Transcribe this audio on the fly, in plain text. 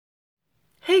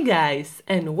Hey guys,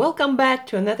 and welcome back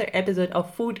to another episode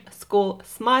of Food School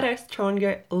Smarter,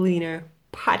 Stronger, Leaner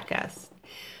podcast.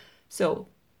 So,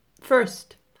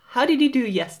 first, how did you do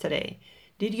yesterday?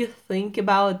 Did you think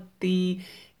about the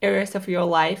areas of your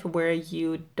life where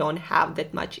you don't have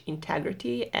that much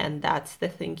integrity and that's the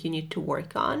thing you need to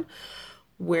work on?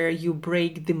 Where you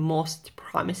break the most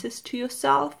promises to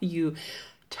yourself? You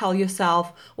tell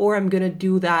yourself, or I'm gonna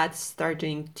do that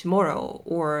starting tomorrow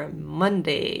or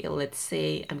Monday. Let's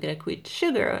say I'm gonna quit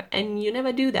sugar, and you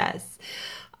never do that.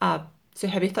 So,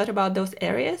 have you thought about those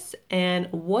areas and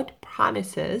what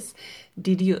promises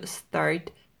did you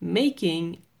start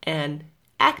making and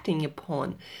acting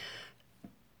upon?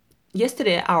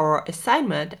 Yesterday, our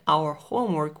assignment, our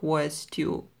homework was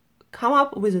to come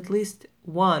up with at least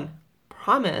one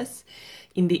promise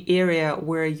in the area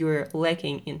where you're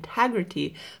lacking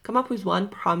integrity. Come up with one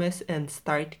promise and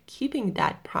start keeping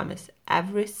that promise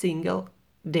every single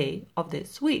day of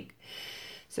this week.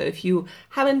 So if you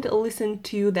haven't listened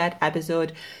to that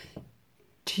episode,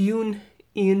 tune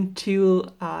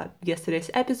into yesterday's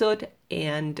episode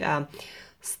and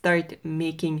start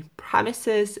making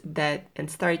promises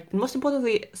and most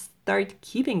importantly, start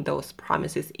keeping those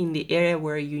promises in the area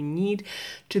where you need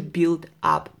to build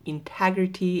up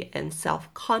integrity and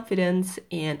self-confidence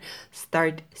and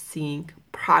start seeing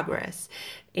progress.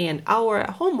 And our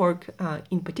homework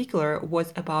in particular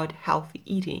was about healthy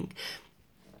eating.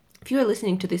 If you're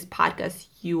listening to this podcast,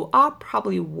 you are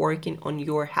probably working on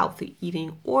your healthy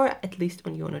eating or at least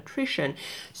on your nutrition.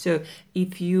 So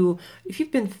if you've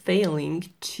been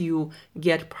failing to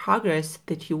get progress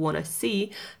that you want to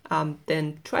see,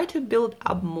 then try to build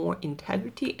up more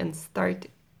integrity and start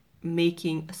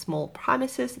making small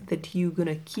promises that you're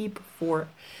gonna keep for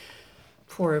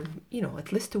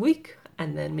at least a week,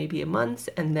 and then maybe a month,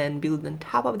 and then build on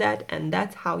top of that. And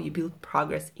that's how you build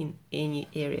progress in any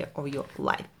area of your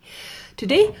life.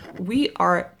 Today, we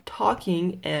are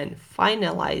talking and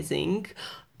finalizing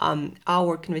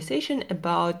our conversation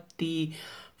about the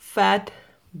fat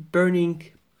burning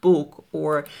book,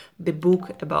 or the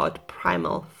book about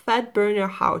primal fat burner,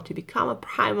 how to become a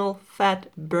primal fat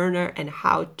burner, and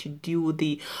how to do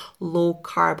the low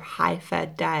carb, high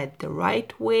fat diet the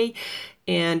right way.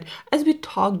 And as we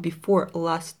talked before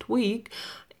last week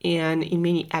and in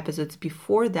many episodes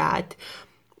before that,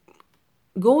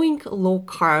 going low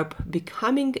carb,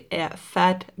 becoming a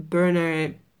fat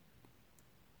burner,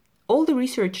 all the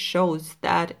research shows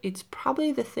that it's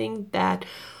probably the thing that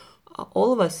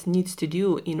all of us needs to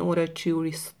do in order to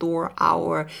restore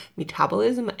our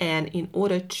metabolism and in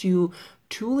order to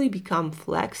truly become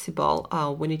flexible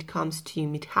when it comes to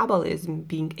metabolism,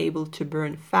 being able to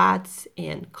burn fats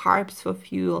and carbs for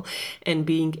fuel and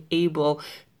being able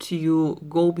to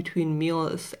go between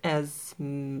meals as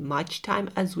much time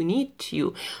as we need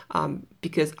to,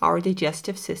 because our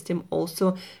digestive system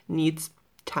also needs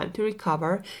time to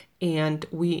recover, and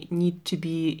we need to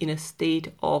be in a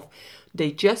state of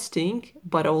digesting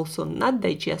but also not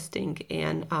digesting,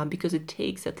 and because it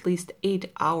takes at least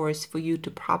 8 hours for you to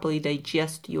properly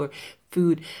digest your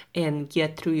food and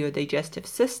get through your digestive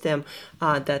system,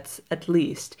 that's at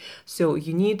least. So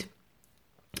you need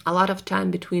a lot of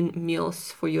time between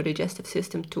meals for your digestive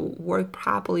system to work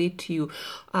properly, to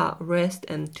rest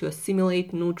and to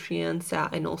assimilate nutrients,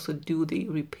 and also do the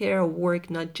repair work,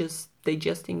 not just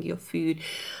digesting your food,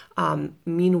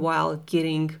 meanwhile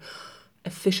getting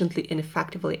efficiently and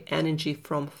effectively energy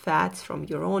from fats, from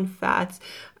your own fats,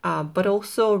 but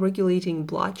also regulating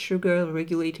blood sugar,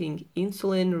 regulating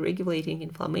insulin, regulating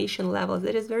inflammation levels.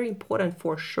 That is very important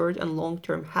for short and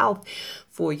long-term health,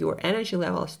 for your energy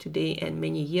levels today and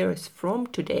many years from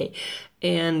today.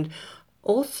 And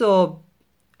also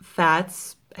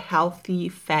fats, healthy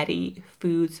fatty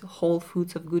foods, whole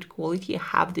foods of good quality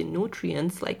have the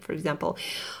nutrients, like for example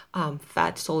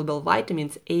fat soluble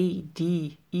vitamins A,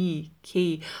 D, E,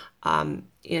 K,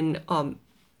 in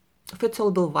fat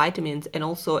soluble vitamins, and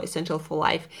also essential for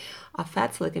life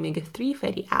fats like omega-3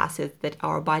 fatty acids that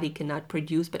our body cannot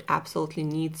produce but absolutely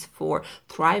needs for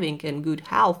thriving and good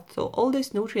health. So all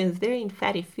these nutrients, they're in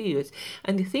fatty foods.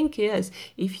 And the thing is,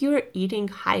 if you're eating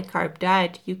high carb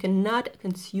diet, you cannot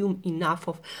consume enough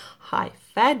of high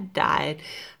fat diet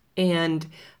and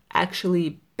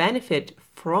actually benefit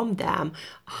from them.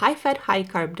 High fat, high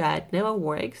carb diet never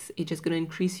works. It's just going to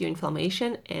increase your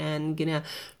inflammation and gonna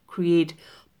create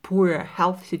poor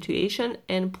health situation,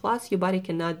 and plus your body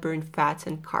cannot burn fats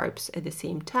and carbs at the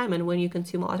same time. And when you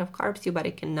consume a lot of carbs, your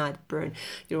body cannot burn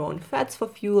your own fats for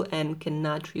fuel and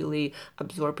cannot really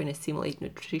absorb and assimilate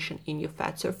nutrition in your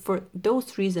fat. So for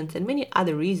those reasons and many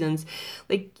other reasons,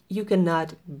 like you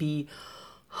cannot be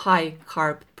high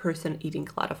carb person eating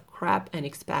a lot of crap and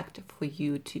expect for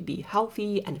you to be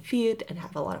healthy and fit and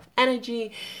have a lot of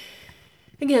energy.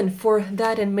 Again, for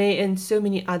that and so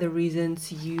many other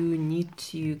reasons, you need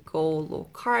to go low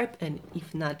carb, and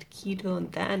if not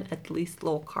keto, then at least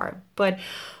low carb. But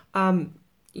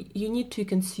you need to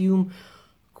consume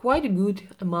quite a good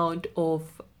amount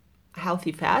of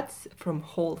healthy fats from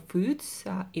whole foods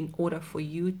in order for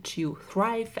you to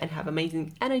thrive and have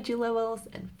amazing energy levels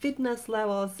and fitness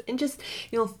levels and just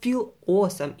feel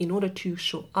awesome, in order to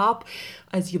show up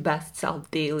as your best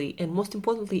self daily, and most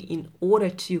importantly, in order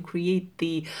to create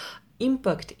the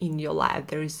impact in your life,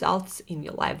 the results in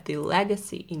your life, the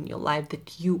legacy in your life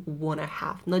that you want to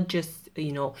have. Not just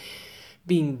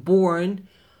being born,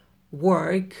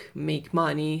 work, make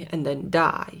money, and then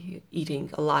die eating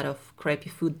a lot of crappy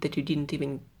food that you didn't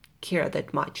even care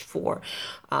that much for.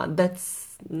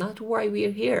 That's not why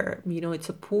we're here. It's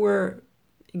a poor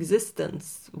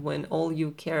existence when all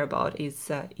you care about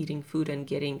is eating food and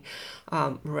getting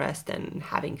rest and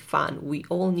having fun. We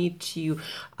all need to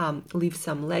leave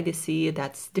some legacy.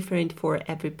 That's different for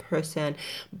every person,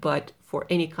 but for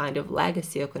any kind of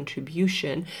legacy or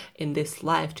contribution in this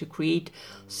life, to create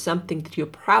something that you're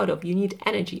proud of, you need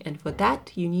energy. And for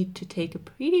that, you need to take a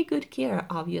pretty good care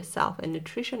of yourself. And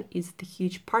nutrition is the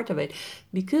huge part of it,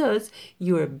 because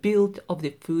you are built of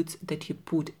the foods that you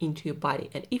put into your body.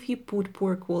 And if you put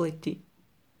poor quality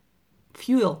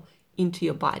fuel into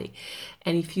your body,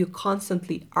 and if you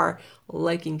constantly are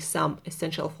lacking some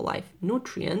essential for life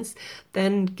nutrients,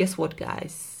 then guess what,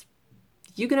 guys?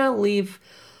 You're gonna live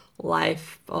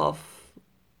life of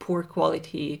poor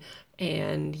quality,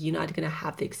 and you're not gonna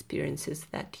have the experiences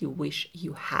that you wish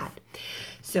you had.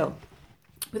 So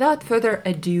without further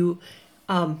ado,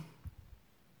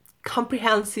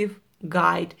 comprehensive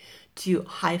guide to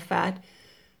high fat,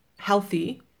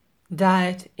 healthy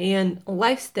diet and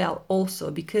lifestyle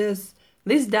also, because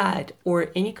this diet,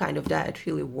 or any kind of diet,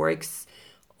 really works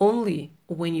only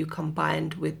when you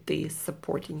combined with the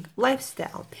supporting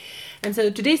lifestyle. And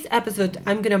so today's episode,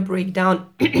 I'm gonna break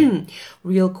down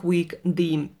real quick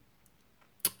the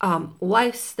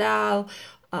lifestyle,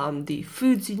 the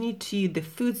foods you need to eat, the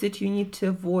foods that you need to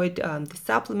avoid, the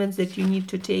supplements that you need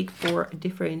to take for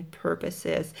different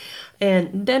purposes,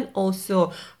 and then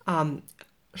also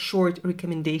short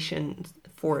recommendations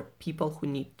for people who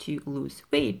need to lose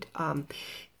weight.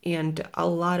 And a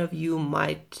lot of you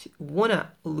might want to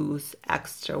lose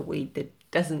extra weight that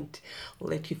doesn't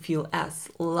let you feel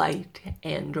as light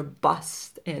and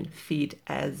robust and fit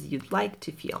as you'd like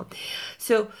to feel.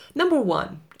 So number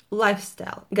one,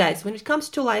 lifestyle. Guys, when it comes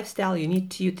to lifestyle, you need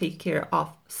to take care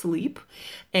of sleep.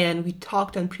 And we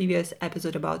talked on previous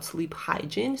episode about sleep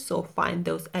hygiene. So find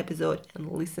those episodes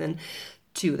and listen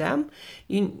to them.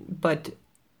 But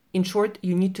in short,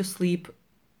 you need to sleep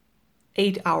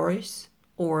 8 hours,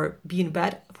 or be in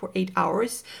bed for 8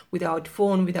 hours without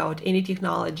phone, without any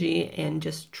technology, and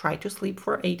just try to sleep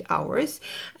for 8 hours.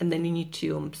 And then you need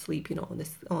to sleep,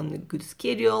 on a good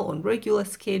schedule, on regular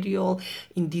schedule,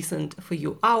 in decent for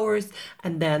you hours.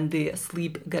 And then the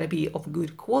sleep gotta be of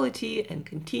good quality and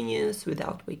continuous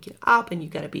without waking up. And you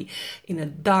gotta be in a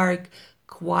dark,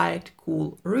 quiet,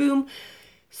 cool room.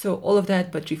 So all of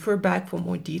that, but refer back for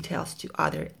more details to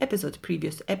other episodes,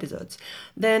 previous episodes.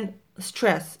 Then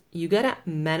stress. You gotta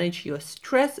manage your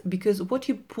stress, because what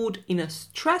you put in a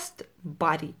stressed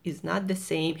body is not the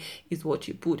same as what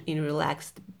you put in a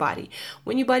relaxed body.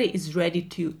 When your body is ready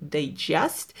to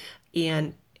digest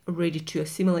and ready to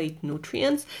assimilate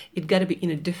nutrients, it got to be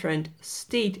in a different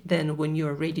state than when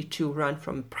you're ready to run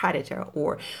from a predator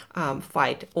or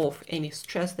fight off any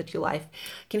stress that your life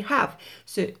can have.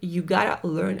 So you gotta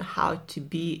learn how to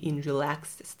be in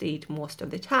relaxed state most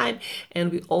of the time.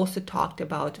 And we also talked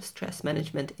about stress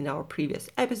management in our previous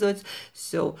episodes,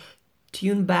 so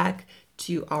tune back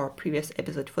to our previous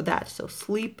episode for that. So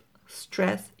sleep,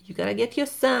 stress, you gotta get your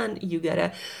sun, you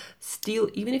gotta still,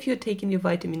 even if you're taking your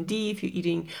vitamin D, if you're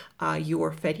eating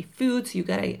your fatty foods, you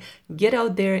gotta get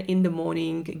out there in the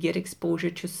morning, get exposure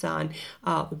to sun,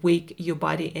 wake your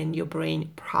body and your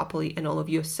brain properly and all of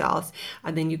your cells,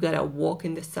 and then you gotta walk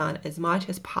in the sun as much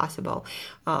as possible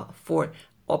for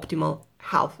optimal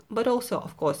health. But also,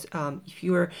 of course, if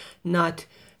you're not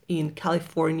in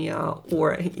California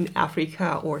or in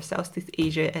Africa or Southeast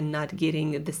Asia and not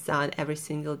getting the sun every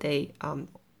single day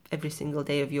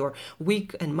of your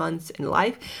week and months and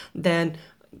life, then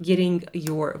getting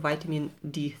your vitamin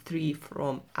D3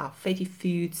 from fatty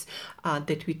foods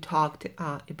that we talked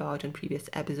about in previous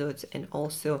episodes, and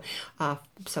also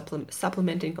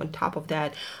supplementing on top of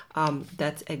that.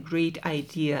 That's a great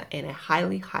idea, and I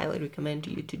highly recommend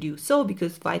you to do so,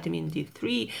 because vitamin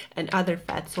D3 and other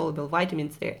fat soluble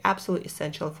vitamins, they're absolutely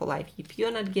essential for life. If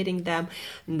you're not getting them,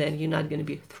 then you're not going to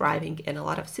be thriving, and a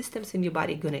lot of systems in your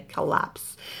body are going to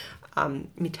collapse.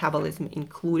 Metabolism,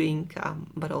 including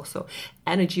but also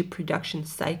energy production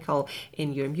cycle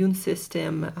in your immune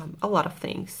system, a lot of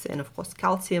things. And of course,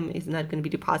 calcium is not going to be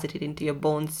deposited into your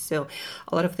bones, so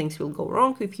a lot of things will go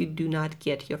wrong if you do not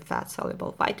get your fat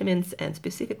soluble vitamins, and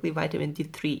specifically vitamin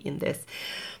D3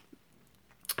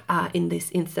 in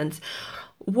this instance.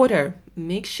 Water,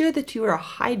 make sure that you are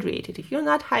hydrated. If you're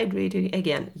not hydrated,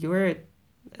 again, you're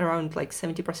around like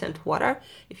 70% water.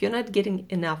 If you're not getting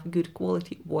enough good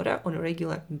quality water on a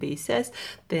regular basis,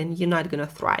 then you're not going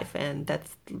to thrive, and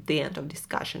that's the end of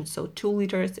discussion. So 2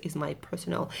 liters is my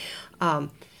personal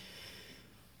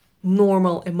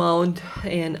normal amount,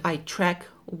 and I track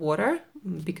water,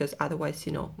 because otherwise,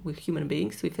 we're human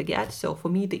beings, we forget. So for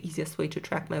me, the easiest way to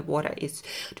track my water is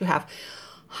to have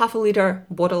half a liter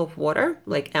bottle of water,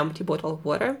 like empty bottle of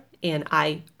water, and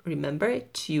I remember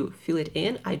to fill it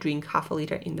in. I drink half a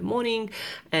liter in the morning,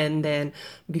 and then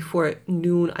before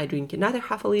noon I drink another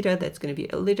half a liter. That's going to be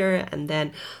a liter, and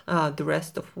then the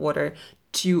rest of water,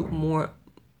 2 more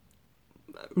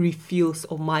refills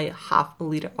of my half a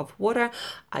liter of water.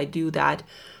 I do that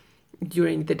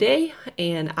during the day,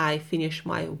 and I finish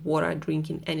my water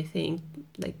drinking anything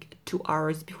like 2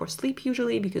 hours before sleep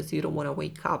usually, because you don't want to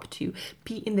wake up to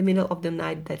pee in the middle of the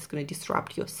night. That's going to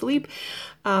disrupt your sleep.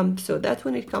 So that's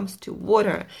when it comes to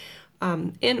water.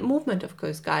 And movement, of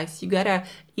course, guys. You gotta,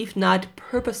 if not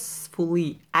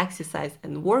purposefully exercise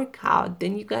and work out,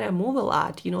 then you gotta move a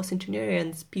lot.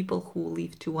 Centenarians, people who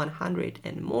live to 100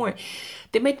 and more,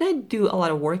 they might not do a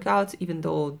lot of workouts, even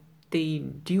though they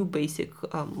do basic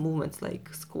movements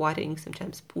like squatting,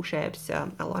 sometimes push-ups.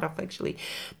 A lot of actually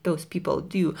those people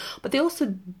do, but they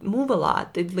also move a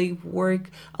lot. They work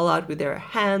a lot with their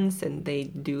hands, and they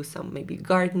do some maybe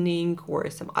gardening or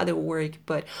some other work.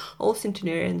 But all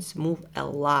centenarians move a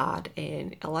lot,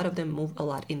 and a lot of them move a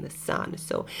lot in the sun.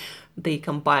 So they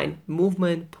combine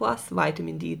movement plus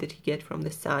vitamin D that you get from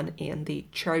the sun, and they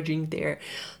charging their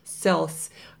cells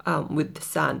with the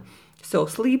sun. So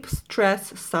sleep,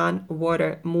 stress, sun,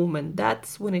 water, movement,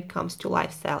 that's when it comes to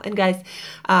lifestyle. And guys,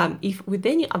 if with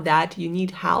any of that you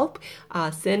need help,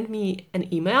 send me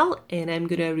an email, and I'm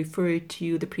going to refer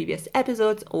to the previous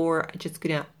episodes, or just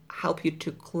going to help you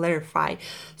to clarify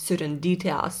certain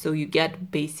details so you get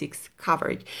basics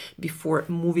covered before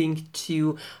moving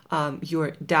to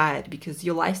your diet, because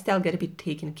your lifestyle got to be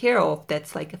taken care of.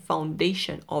 That's like a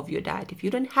foundation of your diet. If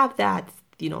you don't have that,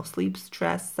 sleep,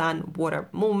 stress, sun, water,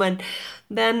 movement,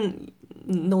 then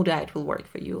no diet will work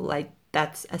for you. Like,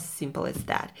 that's as simple as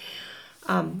that.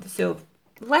 So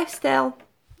lifestyle,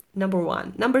 number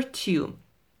 1. Number 2,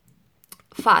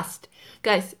 fast.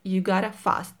 Guys, you gotta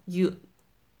fast. You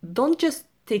don't just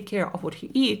take care of what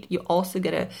you eat, you also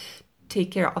gotta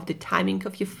take care of the timing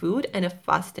of your food and of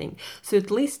fasting. So at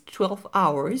least 12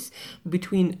 hours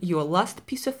between your last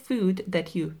piece of food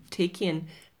that you take in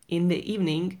the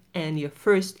evening and your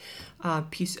first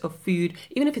piece of food.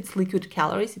 Even if it's liquid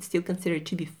calories, it's still considered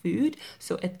to be food.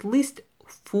 So at least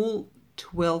full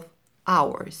 12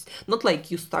 hours. Not like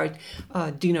you start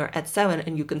dinner at 7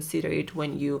 and you consider it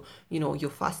when your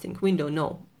fasting window.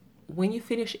 No. When you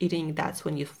finish eating, that's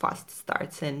when your fast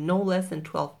starts, and no less than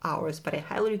 12 hours. But I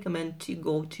highly recommend to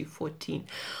go to 14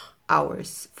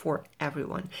 hours for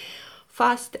everyone.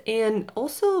 Fast, and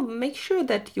also make sure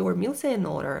that your meals are in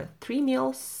order. 3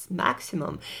 meals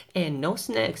maximum, and no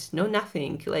snacks, no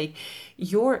nothing. Like,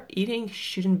 your eating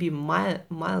shouldn't be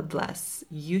mindless.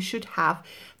 You should have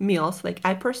meals. Like,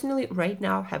 I personally right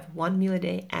now have 1 meal a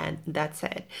day, and that's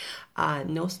it.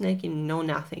 No snacking, no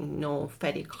nothing, no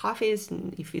fatty coffees.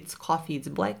 If it's coffee, it's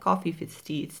black coffee. If it's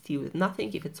tea with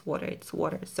nothing. If it's water, it's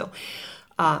water. So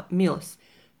meals,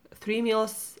 3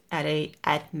 meals a day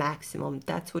at maximum.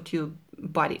 That's what your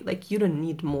body, like, you don't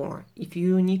need more. If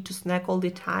you need to snack all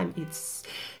the time,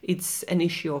 it's an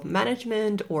issue of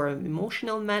management or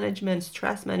emotional management,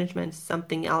 stress management,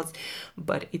 something else,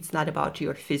 but it's not about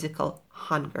your physical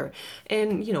hunger.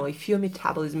 And if your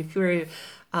metabolism, if you're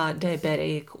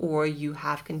diabetic, or you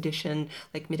have condition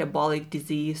like metabolic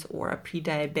disease or a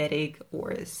pre-diabetic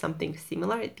or something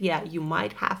similar, yeah, you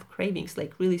might have cravings,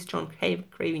 like really strong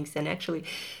cravings, and actually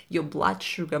your blood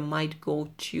sugar might go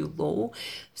too low.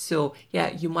 So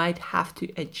yeah, you might have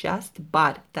to adjust,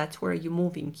 but that's where you're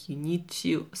moving. You need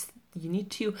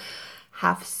to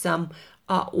have some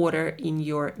order in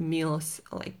your meals,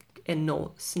 like, and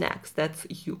no snacks. That's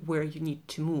where you need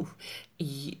to move.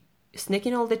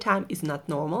 Snacking all the time is not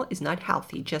normal, is not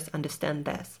healthy. Just understand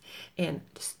this, and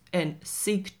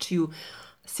seek to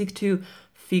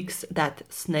fix that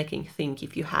snacking thing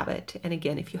if you have it. And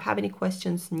again, if you have any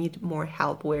questions, need more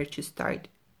help where to start,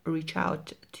 reach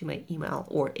out to my email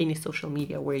or any social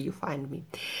media where you find me.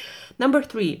 Number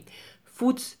 3,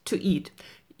 foods to eat.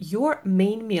 Your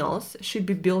main meals should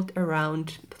be built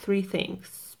around 3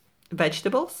 things: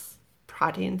 vegetables,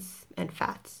 proteins, and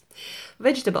fats.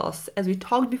 Vegetables, as we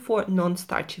talked before,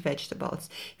 non-starchy vegetables.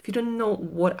 If you don't know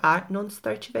what are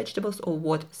non-starchy vegetables or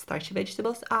what starchy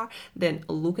vegetables are, then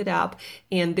look it up.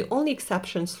 And the only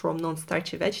exceptions from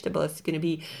non-starchy vegetables is going to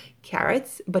be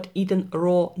carrots, but eaten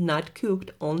raw, not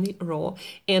cooked, only raw,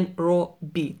 and raw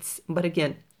beets. But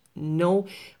again, no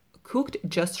cooked,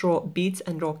 just raw beets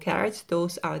and raw carrots.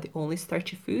 Those are the only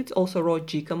starchy foods. Also, raw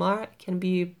jicama can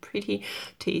be pretty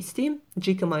tasty.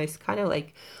 Jicama is kind of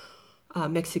like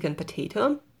Mexican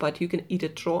potato, but you can eat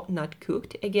it raw, not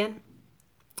cooked again.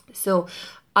 So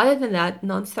other than that,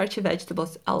 non-starchy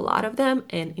vegetables, a lot of them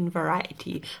and in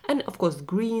variety. And of course,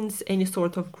 greens, any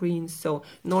sort of greens. So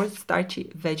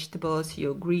non-starchy vegetables,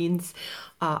 your greens,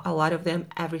 a lot of them,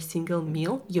 every single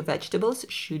meal. Your vegetables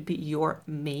should be your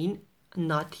main,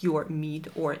 not your meat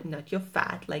or not your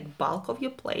fat. Like, bulk of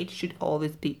your plate should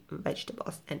always be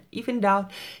vegetables. And if in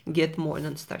doubt, get more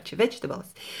non-starchy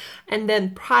vegetables. And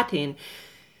then protein.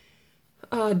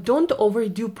 Don't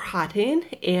overdo protein,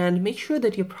 and make sure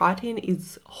that your protein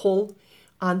is whole,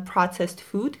 unprocessed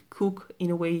food. Cook in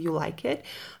a way you like it,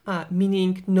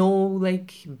 meaning no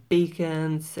like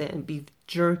bacons and beef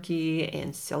jerky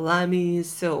and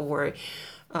salamis or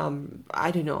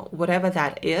I don't know, whatever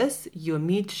that is. Your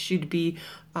meat should be,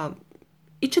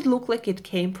 it should look like it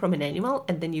came from an animal,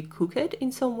 and then you cook it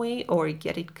in some way or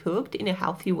get it cooked in a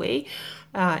healthy way,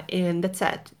 and that's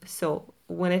it. So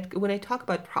when I talk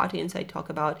about proteins, I talk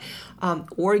about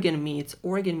organ meats.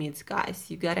 Organ meats, guys,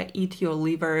 you gotta eat your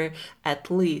liver at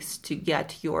least to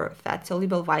get your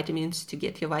fat-soluble vitamins, to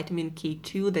get your vitamin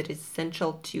K2 that is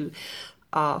essential to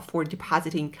for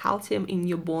depositing calcium in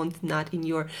your bones, not in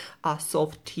your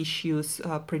soft tissues,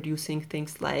 producing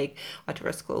things like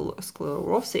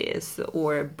atherosclerosis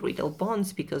or brittle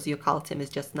bones, because your calcium is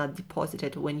just not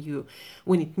deposited when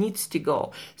it needs to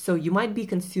go. So you might be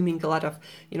consuming a lot of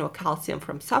calcium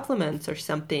from supplements or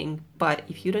something, but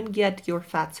if you don't get your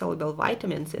fat soluble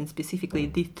vitamins, and specifically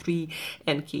D3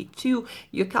 and K2,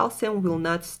 your calcium will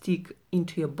not stick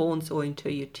into your bones or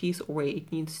into your teeth or where it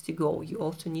needs to go. You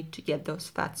also need to get those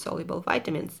fat soluble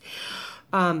vitamins.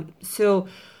 Organ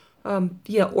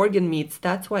meats,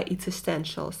 that's why it's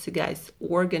essential. So guys,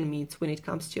 organ meats, when it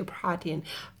comes to your protein,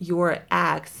 your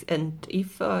eggs, and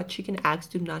if chicken eggs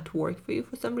do not work for you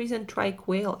for some reason, try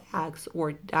quail eggs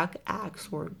or duck eggs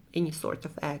or any sort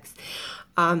of eggs.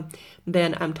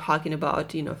 Then I'm talking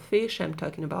about fish, I'm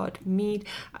talking about meat,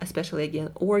 especially again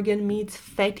organ meats,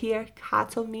 fattier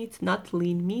cuts of meats, not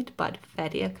lean meat but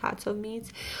fattier cuts of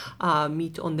meats,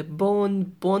 meat on the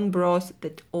bone broth,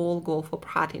 that all go for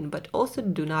protein, but also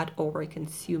do not over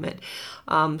consume it.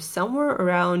 Somewhere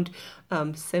around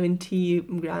 70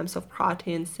 grams of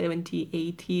protein, 70,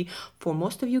 80 for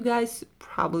most of you guys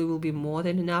probably will be more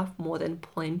than enough, more than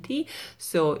plenty.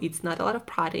 So it's not a lot of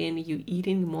protein. You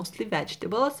eating mostly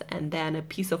vegetables, and then a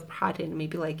piece of protein,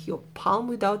 maybe like your palm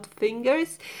without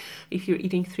fingers. If you're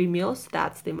eating 3 meals,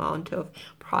 that's the amount of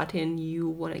protein you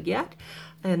want to get.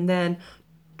 And then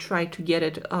try to get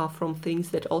it from things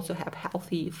that also have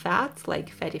healthy fats, like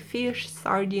fatty fish,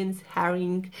 sardines,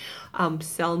 herring,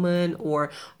 salmon, or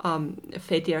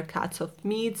fattier cuts of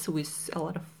meats with a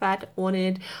lot of fat on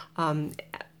it.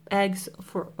 Eggs,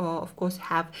 of course,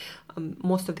 have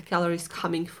most of the calories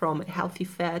coming from healthy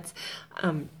fats.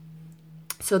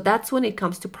 So that's when it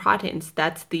comes to proteins.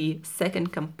 That's the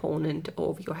second component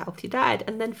of your healthy diet.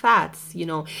 And then fats,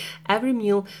 every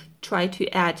meal, try to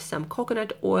add some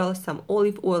coconut oil, some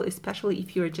olive oil, especially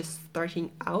if you're just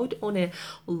starting out on a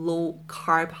low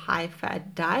carb, high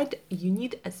fat diet. You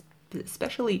need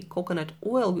especially coconut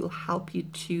oil will help you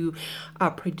to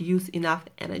produce enough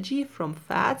energy from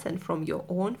fats and from your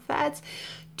own fats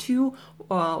to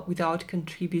without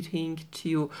contributing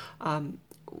to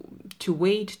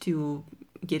weight, to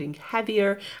getting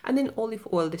heavier. And then olive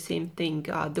oil, the same thing.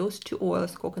 Those 2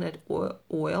 oils, coconut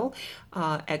oil,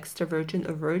 extra virgin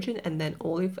or virgin, and then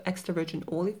extra virgin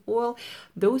olive oil,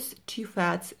 those 2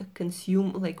 fats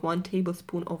consume like 1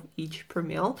 tablespoon of each per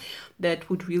meal. That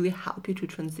would really help you to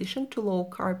transition to low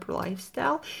carb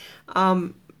lifestyle.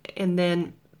 So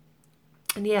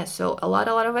a lot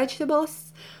of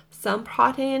vegetables, some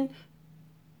protein,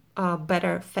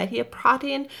 better fattier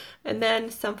protein, and then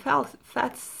some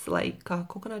fats like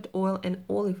coconut oil and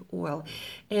olive oil.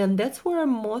 And that's what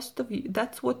most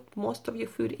of your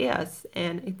food is,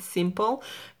 and it's simple,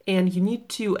 and you need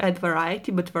to add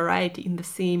variety, but variety in the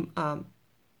same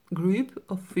group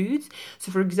of foods.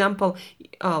 So for example,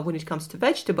 when it comes to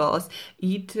vegetables,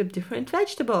 eat different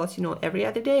vegetables, every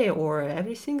other day or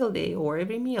every single day or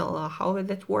every meal, however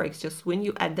that works. Just when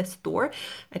you at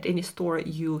any store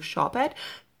you shop at,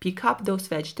 pick up those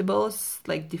vegetables,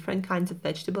 like different kinds of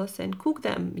vegetables, and cook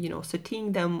them.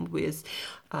 Sauteing them with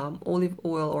olive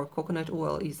oil or coconut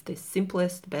oil is the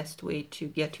simplest, best way to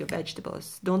get your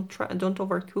vegetables. Don't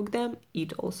overcook them.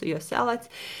 Eat also your salads,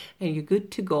 and you're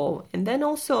good to go. And then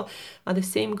also the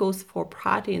same goes for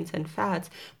proteins and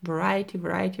fats. Variety.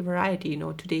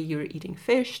 Today you're eating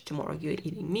fish, tomorrow you're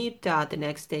eating meat, the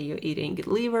next day you're eating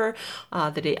liver,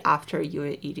 the day after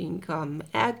you're eating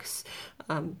eggs.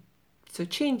 So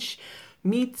change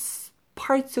meats,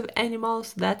 parts of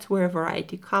animals. That's where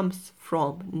variety comes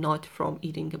from, not from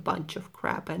eating a bunch of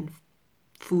crap and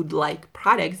food-like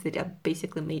products that are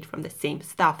basically made from the same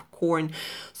stuff: corn,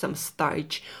 some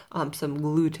starch, some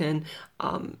gluten,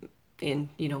 and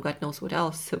God knows what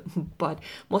else. But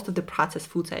most of the processed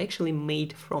foods are actually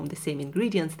made from the same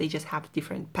ingredients. They just have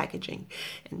different packaging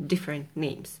and different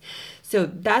names. So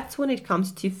that's when it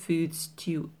comes to foods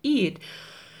to eat.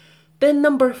 Then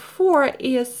number 4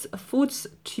 is foods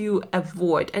to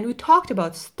avoid. And we talked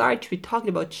about starch, we talked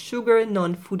about sugar,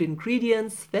 non-food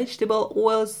ingredients, vegetable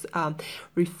oils.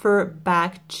 Refer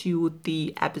back to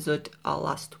the episode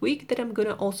last week that I'm going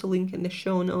to also link in the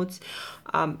show notes.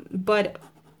 But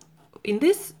in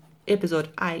this episode,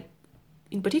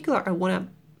 in particular, I want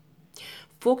to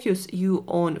focus you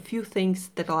on a few things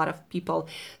that a lot of people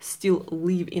still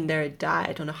leave in their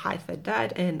diet, on a high-fat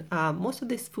diet, and most of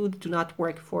these foods do not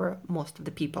work for most of the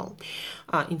people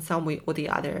in some way or the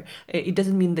other. It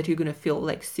doesn't mean that you're going to feel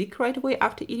like sick right away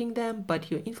after eating them, but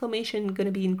your inflammation is going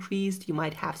to be increased. You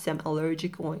might have some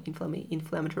allergic or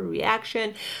inflammatory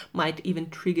reaction, might even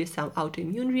trigger some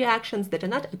autoimmune reactions that are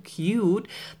not acute,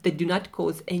 that do not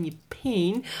cause any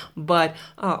pain, but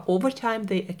over time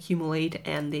they accumulate,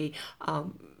 and they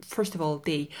first of all,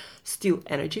 they steal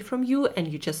energy from you, and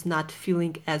you're just not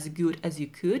feeling as good as you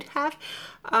could have.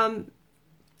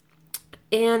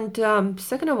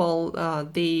 Second of all,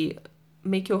 they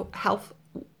make your health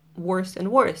worse and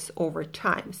worse over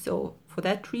time. So for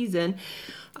that reason,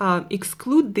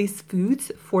 exclude these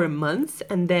foods for months,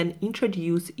 and then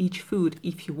introduce each food,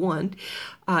 if you want,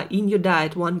 in your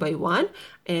diet one by one,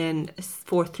 and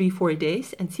for 3-4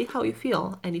 days, and see how you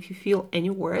feel. And if you feel any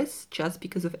worse just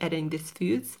because of adding these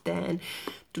foods, then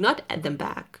do not add them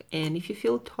back. And if you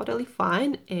feel totally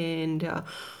fine and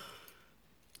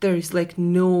there is like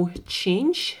no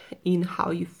change in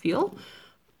how you feel,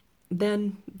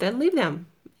 then leave them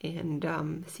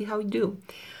and see how you do.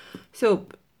 So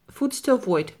foods to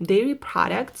avoid: dairy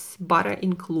products, butter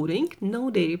including, no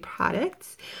dairy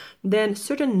products. Then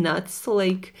certain nuts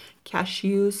like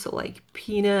cashews, like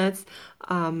peanuts,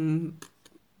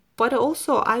 but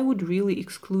also I would really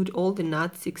exclude all the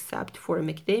nuts except for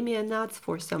macadamia nuts,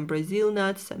 for some Brazil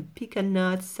nuts, some pecan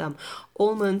nuts, some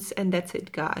almonds, and that's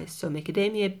it, guys. So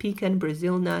macadamia, pecan,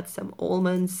 Brazil nuts, some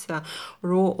almonds,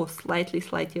 raw or slightly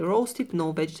roasted,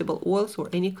 no vegetable oils or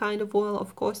any kind of oil,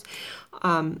 of course.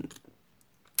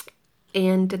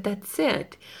 And that's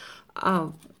it.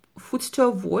 Foods to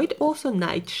avoid: also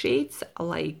nightshades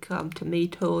like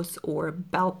tomatoes or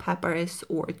bell peppers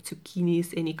or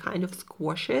zucchinis, any kind of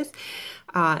squashes,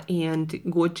 and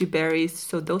goji berries.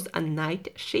 So those are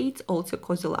nightshades, also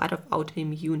cause a lot of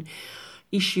autoimmune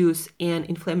issues and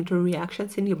inflammatory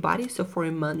reactions in your body. So for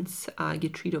a month,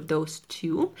 get rid of those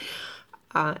too.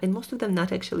 And most of them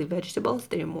not actually vegetables,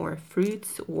 they're more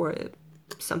fruits or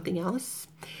something else,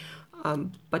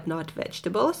 but not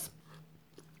vegetables.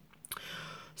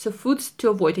 So foods to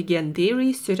avoid, again,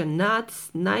 dairy, certain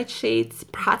nuts,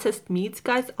 nightshades, processed meats.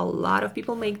 Guys, a lot of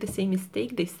people make the same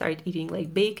mistake. They start eating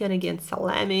like bacon, again,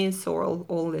 salamis, or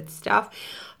all that stuff.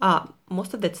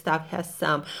 Most of that stuff has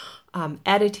some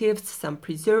additives, some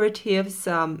preservatives,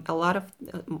 some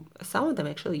of them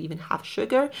actually even have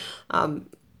sugar.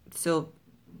 So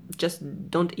just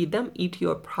don't eat them. Eat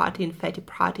your fatty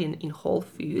protein in whole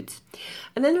foods.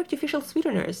 And then artificial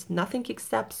sweeteners, nothing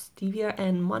except stevia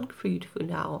and monk fruit for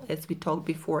now, as we talked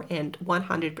before, and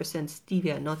 100%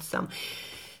 stevia, not some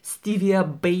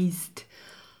stevia-based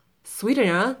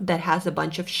sweetener that has a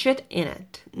bunch of shit in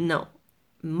it. No,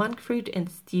 monk fruit and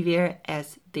stevia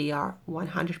as they are,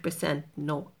 100%,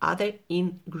 no other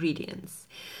ingredients.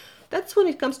 That's when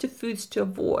it comes to foods to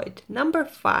avoid. Number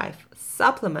 5,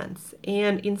 supplements.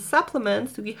 And in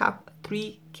supplements, we have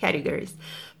 3 categories.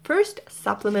 First,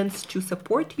 supplements to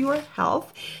support your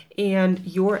health and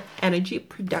your energy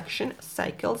production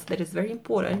cycles. That is very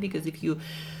important, because if you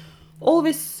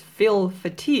always feel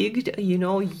fatigued,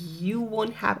 you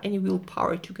won't have any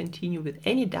willpower to continue with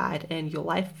any diet, and your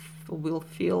life will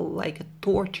feel like a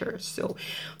torture. So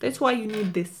that's why you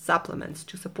need these supplements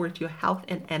to support your health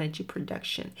and energy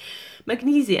production.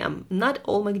 Magnesium, not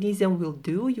all magnesium will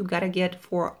do. You gotta get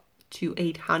 400 to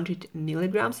 800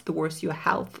 milligrams. The worse your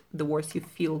health, the worse you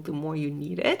feel, the more you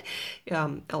need it.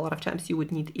 A lot of times you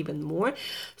would need even more.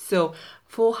 So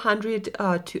 400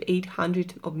 to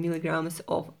 800 of milligrams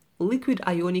of liquid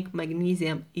ionic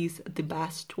magnesium is the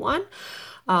best one.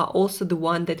 Also the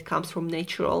one that comes from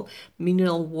natural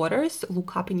mineral waters.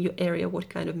 Look up in your area what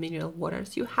kind of mineral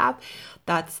waters you have.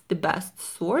 That's the best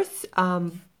source.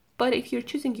 But if you're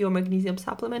choosing your magnesium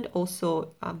supplement,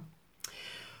 also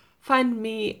find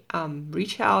me,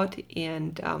 reach out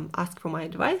and ask for my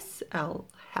advice. I'll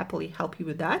happily help you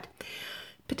with that.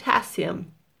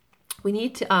 Potassium. We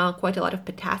need quite a lot of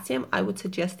potassium. I would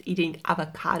suggest eating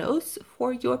avocados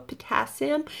for your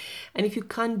potassium. And if you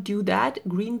can't do that,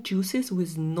 green juices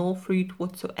with no fruit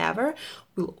whatsoever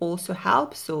will also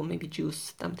help. So maybe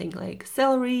juice something like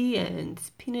celery and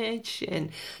spinach, and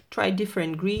try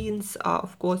different greens,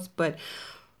 of course, but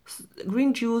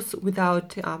green juice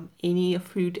without any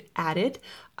fruit added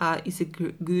is a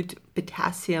good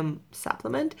potassium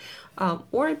supplement,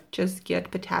 or just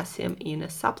get potassium in a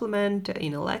supplement,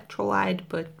 in electrolyte,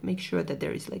 but make sure that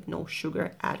there is like no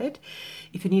sugar added.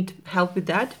 If you need help with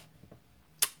that,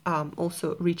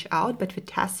 also reach out. But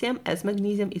potassium, as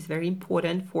magnesium, is very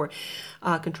important for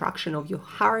contraction of your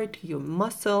heart, your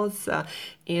muscles,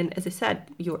 and as I said,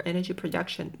 your energy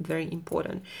production, very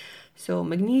important. So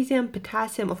magnesium,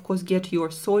 potassium, of course, get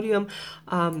your sodium,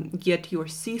 get your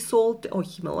sea salt or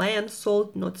Himalayan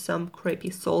salt, not some crappy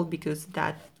salt, because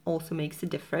that also makes a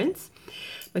difference.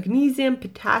 Magnesium,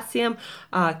 potassium,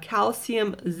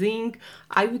 calcium, zinc.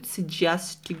 I would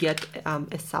suggest to get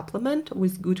a supplement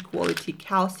with good quality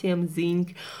calcium,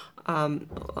 zinc.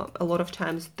 A lot of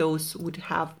times those would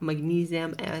have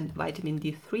magnesium and vitamin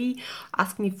D3.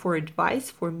 Ask me for advice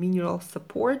for mineral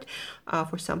support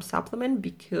for some supplement,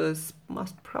 because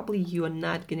most probably you are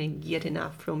not gonna get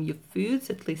enough from your foods,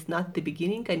 at least not at the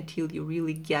beginning, until you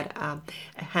really get a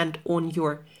hand on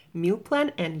your meal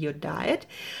plan and your diet.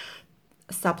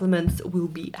 Supplements will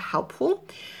be helpful.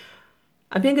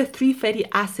 Omega-3 fatty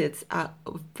acids are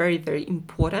very, very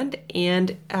important.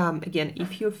 And again,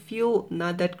 if you feel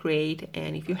not that great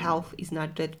and if your health is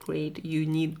not that great, you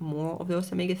need more of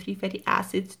those omega-3 fatty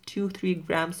acids, 2-3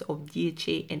 grams of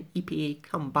DHA and EPA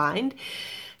combined.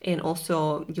 And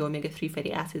also your omega-3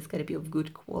 fatty acids got to be of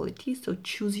good quality. So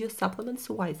choose your supplements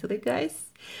wisely, guys.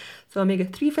 So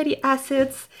omega-3 fatty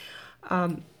acids,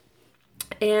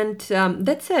 and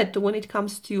that's it. When it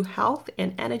comes to health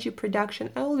and energy production,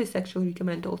 I always actually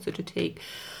recommend also to take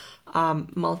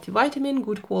multivitamin,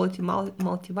 good quality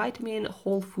multivitamin,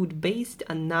 whole food based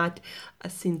and not a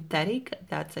synthetic.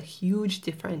 That's a huge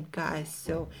difference, guys.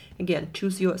 So again,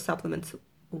 choose your supplements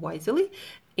wisely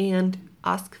and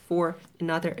ask for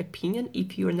another opinion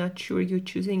if you're not sure you're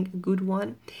choosing a good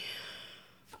one.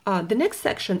 The next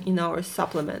section in our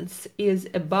supplements is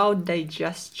about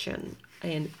digestion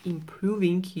and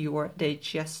improving your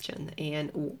digestion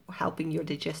and helping your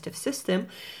digestive system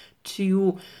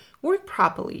to work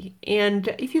properly. And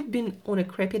if you've been on a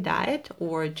crappy diet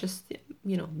or just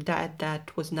diet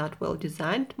that was not well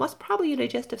designed, most probably your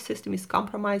digestive system is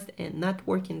compromised and not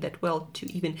working that well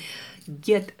to even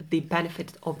get the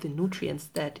benefits of the nutrients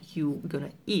that you're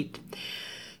gonna eat.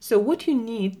 So what you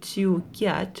need to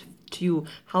get to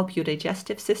help your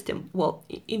digestive system, well,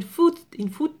 in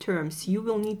food terms, you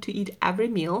will need to eat every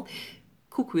meal.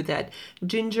 Cook with that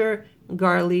ginger,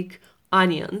 garlic,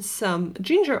 onions.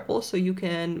 Ginger also, you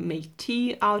can make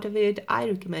tea out of it. I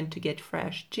recommend to get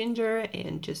fresh ginger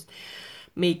and just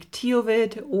make tea of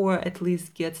it, or at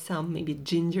least get some maybe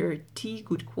ginger tea,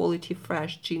 good quality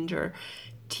fresh ginger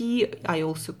tea. I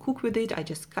also cook with it. I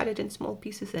just cut it in small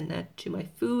pieces and add to my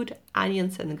food.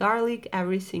 Onions and garlic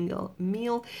every single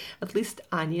meal, at least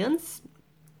onions.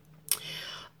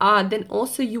 Then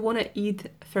also you want to eat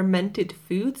fermented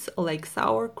foods like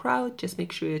sauerkraut. Just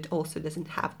make sure it also doesn't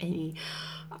have any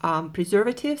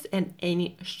preservatives and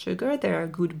any sugar. There are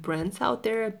good brands out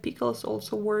there. Pickles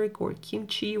also work, or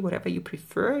kimchi, whatever you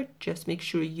prefer. Just make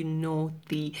sure you know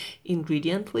the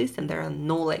ingredient list and there are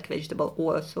no like vegetable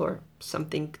oils or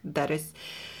something that is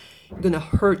gonna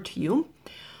hurt you.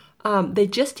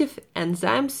 Digestive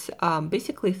enzymes,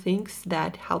 basically things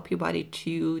that help your body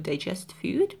to digest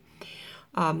food.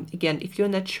 Again, if you're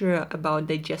not sure about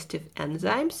digestive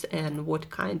enzymes and what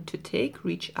kind to take,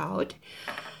 reach out.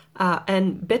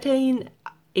 And betaine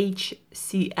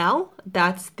HCl,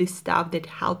 that's the stuff that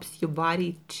helps your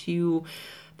body to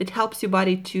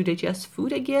digest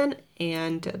food again,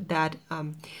 and that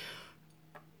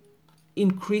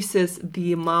increases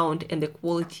the amount and the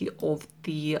quality of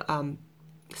the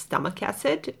stomach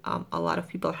acid. A lot of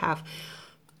people have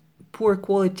poor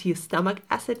quality stomach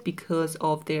acid because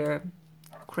of their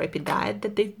crappy diet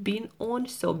that they've been on.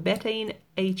 So betaine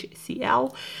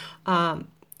HCl,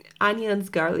 onions,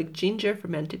 garlic, ginger,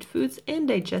 fermented foods, and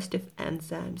digestive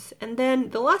enzymes. And then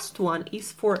the last one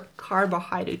is for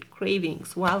carbohydrate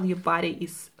cravings. While your body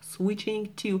is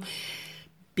switching to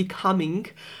becoming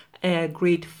a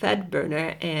great fat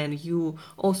burner, and you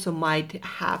also might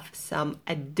have some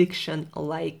addiction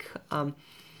like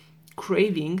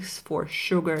cravings for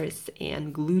sugars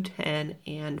and gluten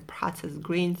and processed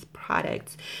grains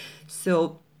products.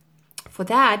 So for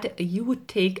that, you would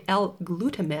take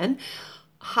L-glutamine,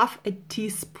 half a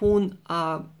teaspoon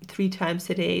 3 times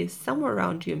a day, somewhere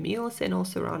around your meals and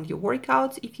also around your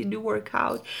workouts if you do work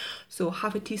out. So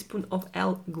half a teaspoon of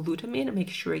L-glutamine.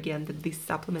 Make sure again that this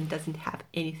supplement doesn't have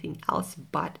anything else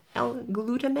but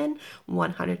L-glutamine,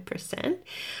 100%.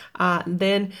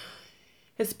 Then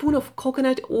a spoon of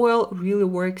coconut oil really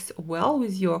works well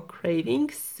with your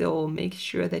cravings, so make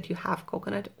sure that you have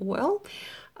coconut oil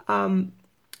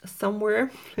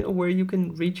somewhere where you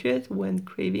can reach it when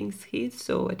cravings hit.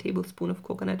 So a tablespoon of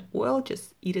coconut oil,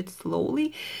 just eat it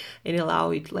slowly and allow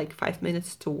it like 5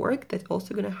 minutes to work. That's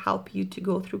also going to help you to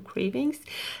go through cravings.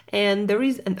 And there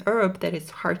is an herb that is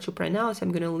hard to pronounce.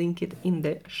 I'm going to link it in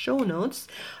the show notes,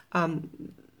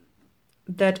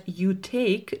 that you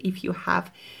take if you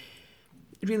have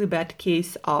really bad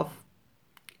case of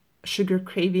sugar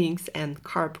cravings and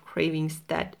carb cravings.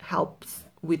 That helps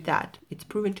with that. It's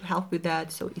proven to help with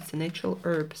that. So it's a natural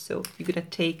herb. So you're gonna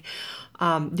take,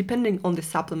 depending on the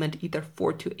supplement, either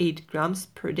 4 to 8 grams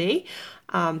per day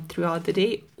throughout the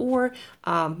day, or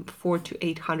 4 to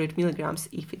 800 milligrams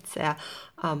if it's a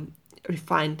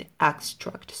refined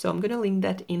extract. So I'm gonna link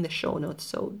that in the show notes.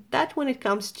 So that when it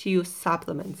comes to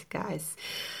supplements, guys.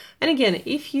 And again,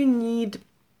 if you need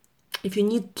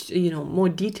more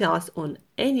details on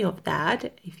any of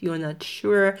that, if you're not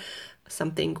sure,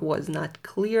 something was not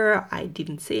clear, I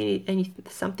didn't say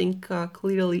something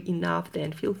clearly enough,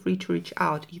 then feel free to reach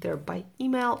out either by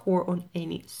email or on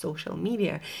any social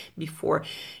media before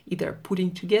either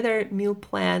putting together a meal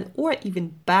plan, or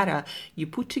even better, you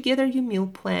put together your meal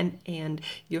plan and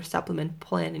your supplement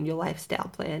plan and your lifestyle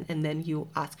plan, and then you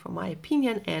ask for my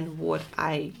opinion and what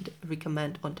I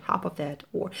recommend on top of that,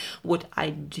 or what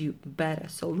I do better.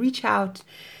 So reach out,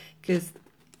 because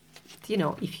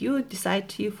if you decide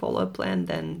to follow a plan,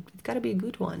 then it's got to be a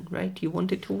good one, right? You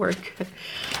want it to work.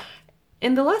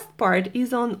 And the last part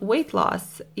is on weight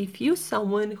loss. If you're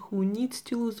someone who needs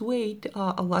to lose weight,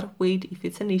 a lot of weight, if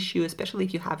it's an issue, especially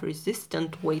if you have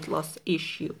resistant weight loss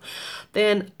issue,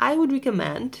 then I would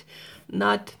recommend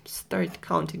not start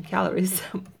counting calories,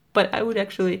 but I would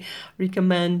actually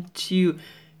recommend to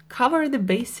cover the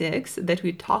basics that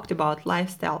we talked about,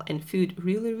 lifestyle and food,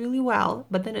 really, really well.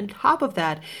 But then on top of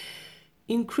that,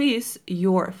 increase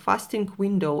your fasting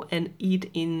window and eat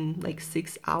in like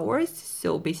 6 hours.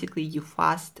 So basically you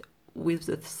fast with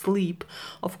the sleep.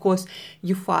 Of course,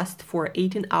 you fast for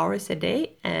 18 hours a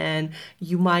day, and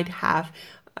you might have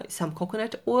some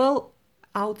coconut oil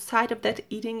outside of that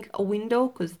eating window,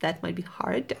 because that might be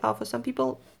hard for some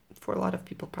people. For a lot of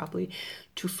people, probably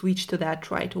to switch to that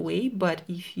right away. But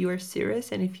if you're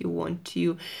serious and if you want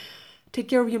to take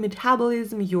care of your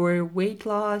metabolism, your weight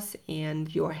loss,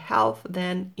 and your health,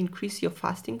 then increase your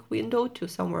fasting window to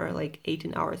somewhere like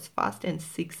 18 hours fast and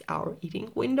 6-hour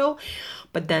eating window.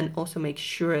 But then also make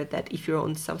sure that if you're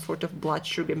on some sort of blood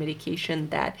sugar medication,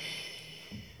 that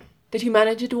you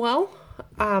manage it well,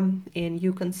 and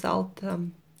you consult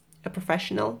a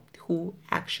professional who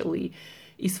actually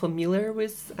is familiar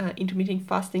with intermittent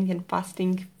fasting and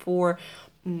fasting for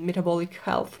metabolic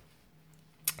health.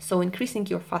 So increasing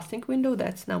your fasting window,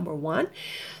 that's number 1.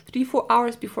 3-4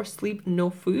 hours before sleep, no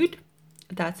food.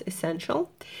 That's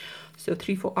essential. So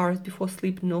 3-4 hours before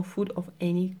sleep, no food of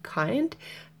any kind.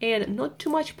 And not too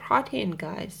much protein,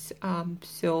 guys.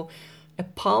 So a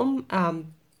palm,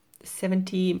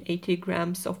 70-80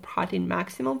 grams of protein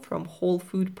maximum from whole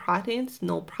food proteins,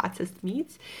 no processed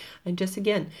meats. And just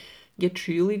again, get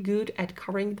really good at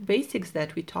covering the basics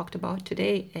that we talked about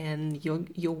today, and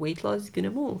your weight loss is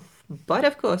gonna move. But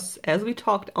of course, as we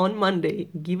talked on Monday,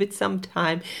 give it some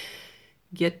time,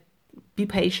 be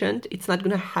patient. It's not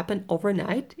going to happen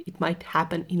overnight. It might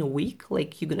happen in a week,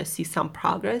 like you're going to see some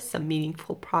progress, some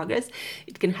meaningful progress.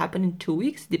 It can happen in 2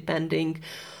 weeks, depending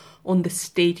on the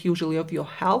state usually of your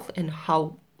health and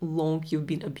how long you've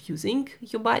been abusing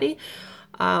your body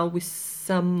with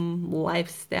some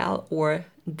lifestyle or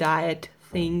diet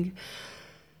thing.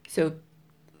 So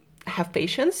have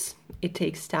patience. It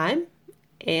takes time,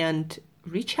 and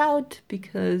reach out,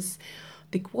 because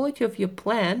the quality of your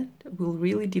plan will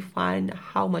really define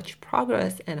how much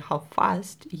progress and how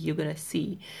fast you're gonna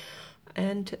see.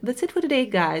 And that's it for today,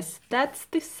 guys. That's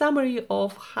the summary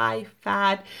of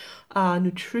high-fat,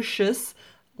 nutritious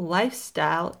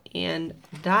lifestyle and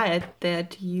diet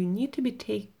that you need to be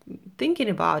thinking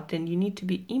about, and you need to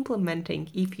be implementing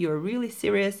if you're really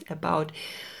serious about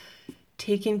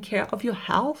taking care of your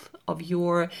health, of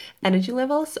your energy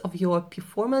levels, of your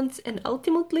performance, and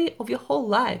ultimately of your whole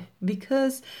life.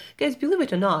 Because, guys, believe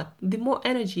it or not, the more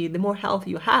energy, the more health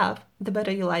you have, the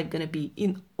better your life gonna be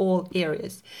in all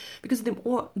areas. Because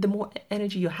the more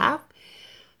energy you have,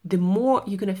 the more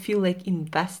you're gonna feel like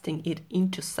investing it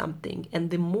into something, and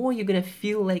the more you're gonna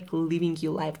feel like living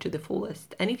your life to the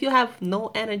fullest. And if you have no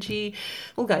energy,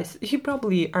 well, guys, you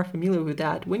probably are familiar with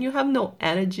that. When you have no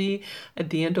energy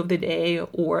at the end of the day,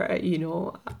 or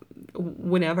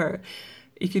whenever,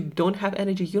 if you don't have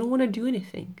energy, you don't want to do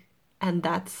anything, and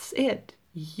that's it.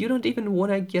 You don't even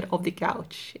want to get off the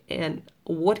couch. And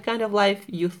what kind of life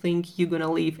you think you're gonna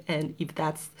live, and if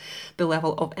that's the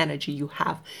level of energy you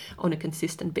have on a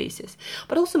consistent basis.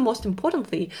 But also, most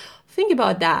importantly, think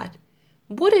about that.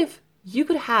 What if you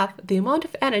could have the amount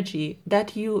of energy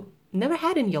that you never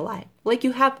had in your life? Like,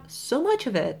 you have so much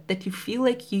of it that you feel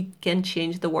like you can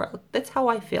change the world. That's how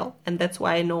I feel, and that's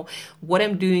why I know what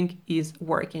I'm doing is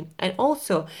working. And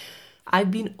also,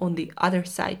 I've been on the other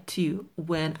side too,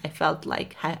 when I felt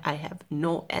like I have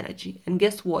no energy. And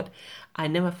guess what? I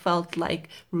never felt like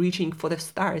reaching for the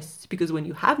stars, because when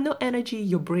you have no energy,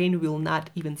 your brain will not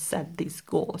even set these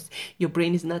goals. Your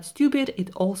brain is not stupid.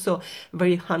 It's also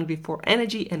very hungry for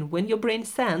energy. And when your brain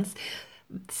senses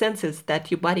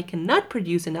that your body cannot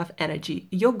produce enough energy,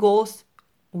 your goals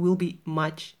will be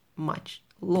much, much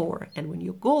lower. And when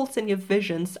your goals and your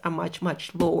visions are much,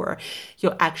 much lower,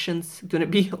 your actions gonna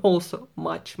be also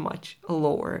much, much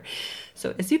lower.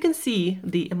 So as you can see,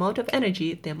 the amount of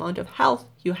energy, the amount of health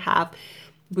you have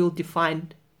will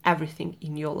define everything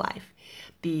in your life.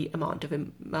 The amount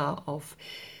of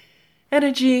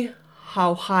energy,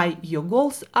 how high your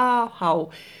goals are, how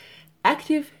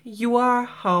active you are,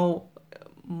 how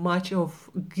much of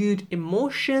good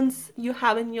emotions you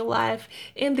have in your life,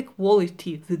 and the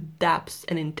quality, the depth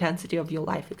and intensity of your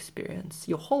life experience.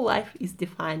 Your whole life is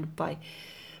defined by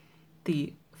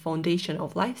the foundation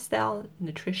of lifestyle,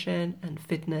 nutrition, and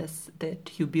fitness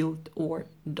that you build or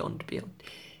don't build.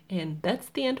 And that's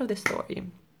the end of the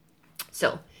story.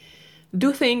 So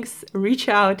do things, reach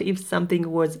out if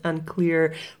something was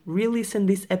unclear, re-listen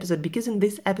this episode, because in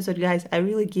this episode, guys, I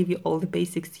really give you all the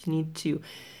basics you need to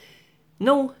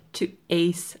know to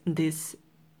ace this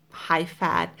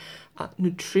high-fat,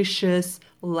 nutritious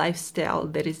lifestyle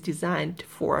that is designed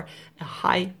for a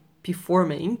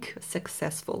high-performing,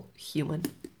 successful human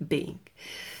being.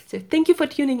 So thank you for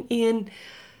tuning in.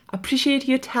 Appreciate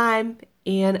your time,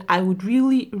 and I would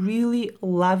really, really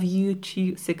love you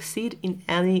to succeed in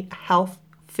any health,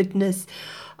 fitness,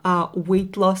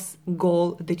 weight loss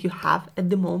goal that you have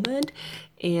at the moment.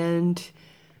 And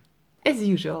as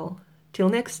usual, till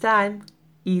next time,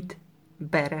 eat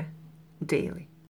better daily.